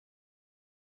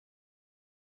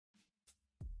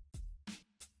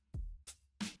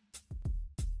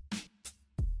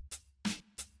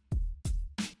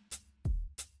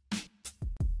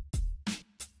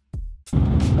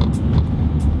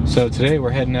So today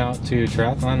we're heading out to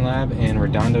Triathlon Lab in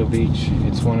Redondo Beach.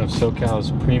 It's one of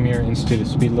SoCal's premier Institute of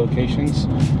Speed locations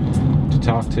to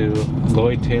talk to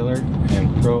Lloyd Taylor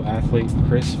and pro athlete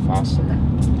Chris Foster.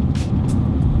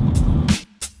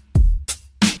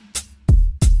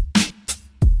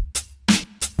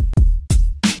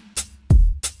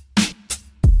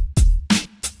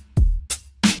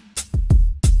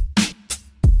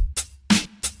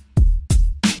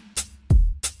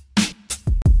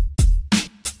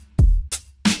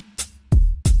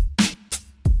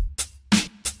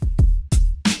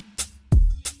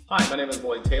 Hi, my name is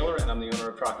Lloyd Taylor and I'm the owner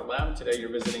of Triathlon LAB. Today you're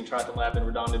visiting Triathlon LAB in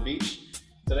Redondo Beach.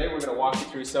 Today we're going to walk you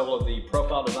through several of the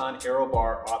profile design aero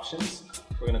bar options.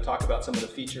 We're going to talk about some of the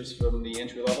features from the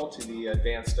entry level to the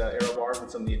advanced aero bars and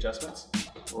some of the adjustments.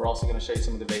 We're also going to show you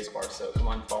some of the base bars, so come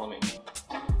on, follow me.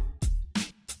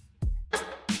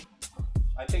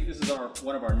 I think this is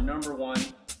one of our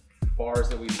 #1 bars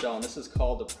that we sell, and this is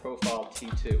called the Profile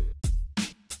T2.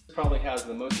 This probably has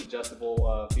the most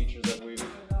adjustable features that we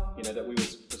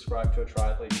would prescribe to a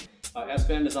triathlete.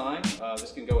 S-bend design,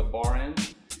 this can go with bar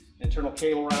end. Internal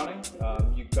cable routing,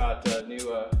 you've got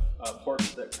new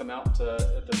ports that come out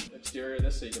at the exterior of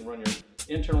this, so you can run your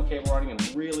internal cable routing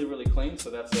and really clean, so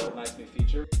that's a nice new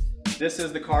feature. This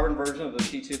is the carbon version of the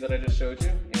T2 that I just showed you,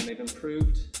 and they've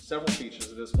improved several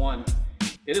features of this. One,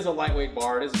 it is a lightweight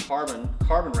bar, it is a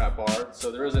carbon wrap bar,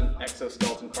 so there is an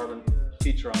exoskeleton carbon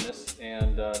feature on this,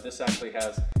 and this actually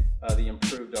has the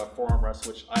improved forearm rest,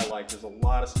 which I like. There's a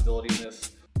lot of stability in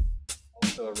this.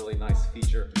 Also a really nice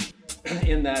feature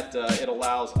in that it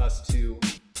allows us to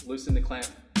loosen the clamp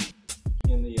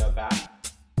in the back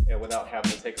without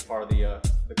having to take apart the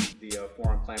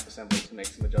forearm clamp assembly to make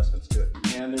some adjustments to it.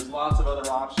 And there's lots of other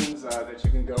options that you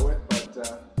can go with,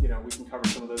 but we can cover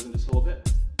some of those in just a little bit.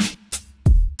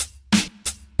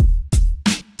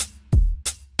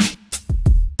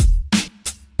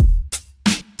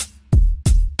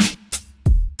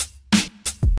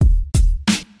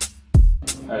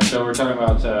 Alright, so we're talking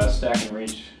about stack and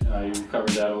reach. You covered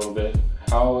that a little bit.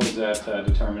 How is that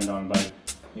determined on bike?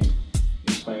 Can you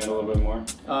explain that a little bit more?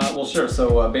 Well, sure.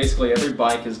 So basically every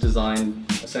bike is designed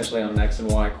essentially on an X and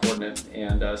Y coordinate,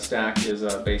 and stack is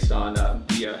based on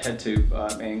the head tube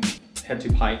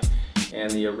height, and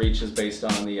the reach is based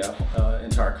on the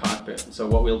entire cockpit. So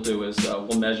what we'll do is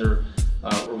we'll measure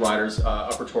a rider's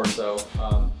upper torso.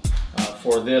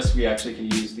 For this, we actually can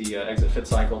use the exit fit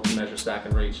cycle to measure stack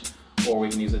and reach, or we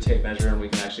can use a tape measure and we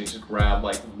can actually just grab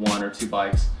like 1 or 2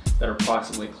 bikes that are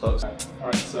approximately close.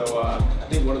 Alright, so I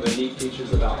think one of the neat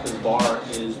features about this bar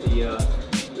is the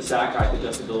sack height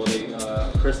adjustability.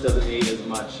 Chris doesn't need as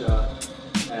much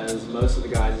as most of the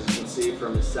guys, as you can see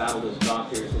from his saddle to his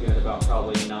drop here. He's looking at about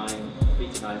probably 9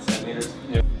 feet to 9 centimeters.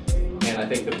 Yep. And I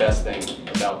think the best thing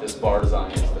about this bar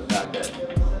design is the fact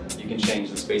that you can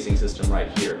change the spacing system right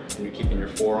here, and you're keeping your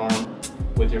forearm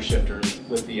with your shifters,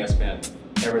 with the S-bend.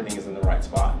 Everything is in the right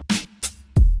spot.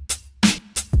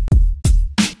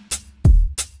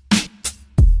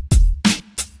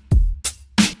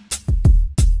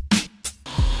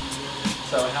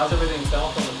 So how's everything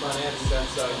felt on the front end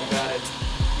since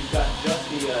you've got just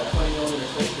the 20mm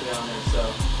spacer down there, so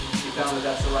you found that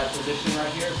that's the right position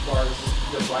right here as far as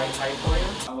the right height for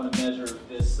you? I want to measure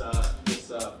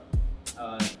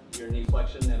your knee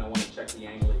flexion, and I want to check the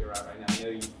angle that you're at right now. I know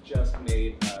you just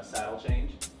made a saddle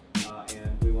change,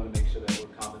 and we want to make sure that we're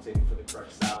compensating for the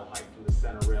correct saddle height from the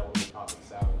center rail of the top of the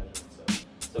saddle measurement.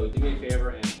 So do me a favor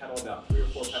and pedal about 3 or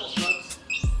 4 pedal strokes,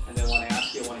 and then when I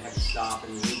ask you, I want to have you stop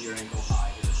and move your ankle high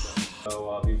here.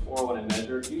 So before when I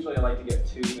measure, usually I like to get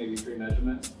 2, maybe 3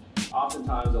 measurements.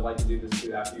 Oftentimes I like to do this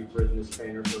too after you've ridden this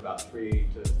trainer for about 3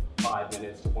 to 5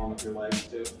 minutes to warm up your legs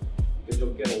too, because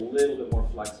you'll get a little bit more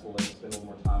flexible as you spend a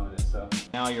little more time on it. So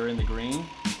now you're in the green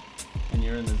and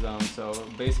you're in the zone. So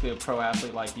basically a pro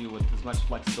athlete like you, with as much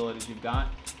flexibility as you've got,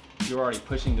 you're already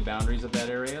pushing the boundaries of that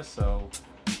area. So,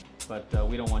 but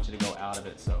we don't want you to go out of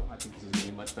it. So I think this is going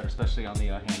to be much better, especially on the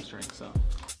hamstring. So.